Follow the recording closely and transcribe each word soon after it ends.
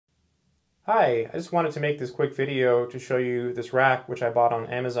Hi, I just wanted to make this quick video to show you this rack which I bought on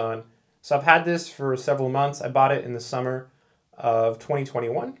Amazon. So I've had this for several months. I bought it in the summer of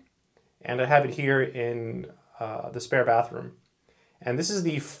 2021 and I have it here in the spare bathroom. And this is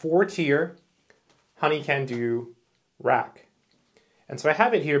the 4-tier Honey Can Do rack. And so I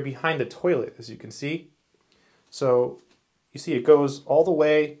have it here behind the toilet, as you can see. So you see it goes all the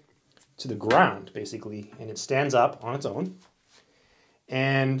way to the ground basically, and it stands up on its own.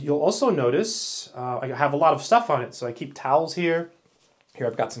 And you'll also notice I have a lot of stuff on it. So I keep towels here. Here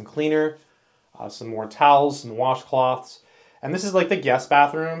I've got some cleaner, some more towels, some washcloths. And this is like the guest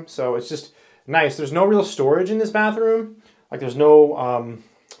bathroom. So it's just nice. There's no real storage in this bathroom. Like the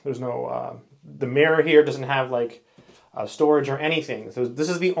mirror here doesn't have like storage or anything. So this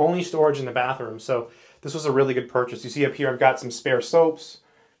is the only storage in the bathroom. So this was a really good purchase. You see up here I've got some spare soaps.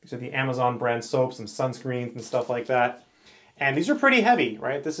 These are the Amazon brand soaps, some sunscreens and stuff like that. And these are pretty heavy,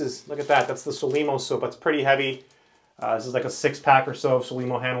 right? This is, look at that, that's the Solimo soap. That's pretty heavy. This is like a 6-pack or so of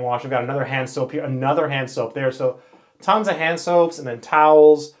Solimo hand wash. I've got another hand soap here, another hand soap there. So tons of hand soaps and then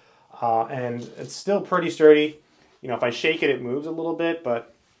towels. And it's still pretty sturdy. You know, if I shake it, it moves a little bit,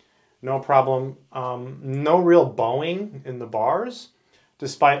 but no problem. No real bowing in the bars,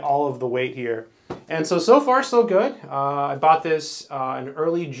 despite all of the weight here. And so far, so good. I bought this in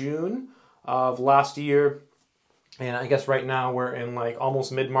early June of last year. And I guess right now we're in like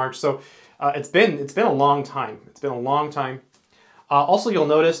almost mid-March. So it's been a long time. It's been a long time. Also, you'll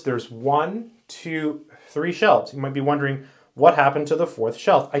notice there's 1, 2, 3 shelves. You might be wondering what happened to the 4th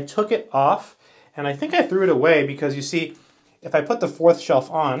shelf. I took it off and I think I threw it away because you see, if I put the 4th shelf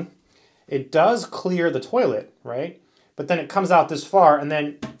on, it does clear the toilet, right? But then it comes out this far and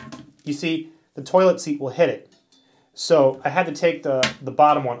then you see the toilet seat will hit it. So I had to take the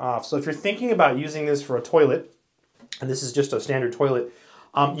bottom one off. So if you're thinking about using this for a toilet, and this is just a standard toilet,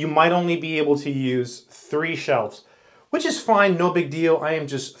 you might only be able to use 3 shelves, which is fine, no big deal. I am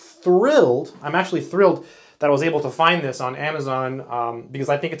just thrilled. I'm actually thrilled that I was able to find this on Amazon because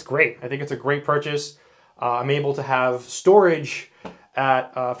I think it's great. I think it's a great purchase. I'm able to have storage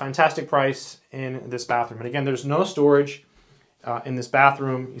at a fantastic price in this bathroom. And again, there's no storage in this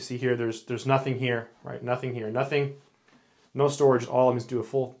bathroom. You see here, there's nothing here, right? Nothing here, nothing. No storage at all. I'm just do a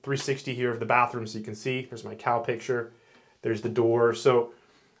full 360 here of the bathroom so you can see. There's my cow picture. There's the door. So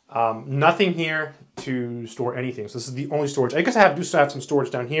nothing here to store anything. So this is the only storage. I guess I do still have some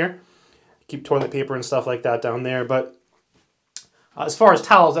storage down here. Keep toilet paper and stuff like that down there. But as far as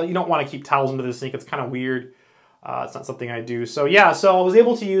towels, you don't want to keep towels under the sink. It's kind of weird. It's not something I do. So yeah, so I was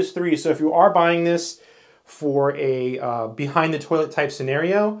able to use 3. So if you are buying this for a behind the toilet type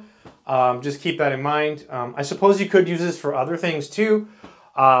scenario, just keep that in mind. I suppose you could use this for other things too,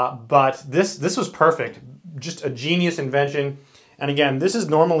 but this was perfect. Just a genius invention. And again, this is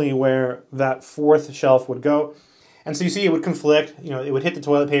normally where that 4th shelf would go. And so you see it would conflict, you know, it would hit the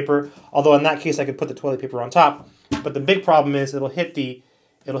toilet paper, although in that case I could put the toilet paper on top. But the big problem is it'll hit the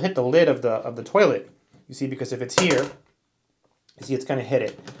lid of the toilet. You see, because if it's here, you see it's going to hit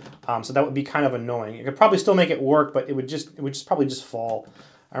it. So that would be kind of annoying. It could probably still make it work, but it would probably just fall.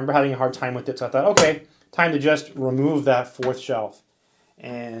 I remember having a hard time with it, so I thought, okay, time to just remove that 4th shelf.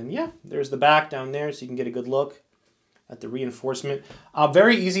 And yeah, there's the back down there, so you can get a good look at the reinforcement.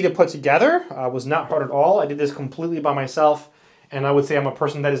 Very easy to put together. Was not hard at all. I did this completely by myself, and I would say I'm a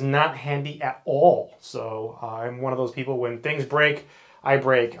person that is not handy at all. So I'm one of those people, when things break, I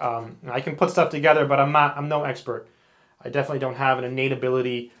break. I can put stuff together, but I'm no expert. I definitely don't have an innate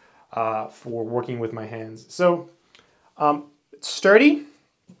ability for working with my hands. So it's sturdy.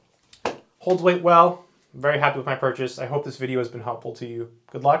 Holds weight well. I'm very happy with my purchase. I hope this video has been helpful to you.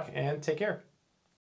 Good luck and take care.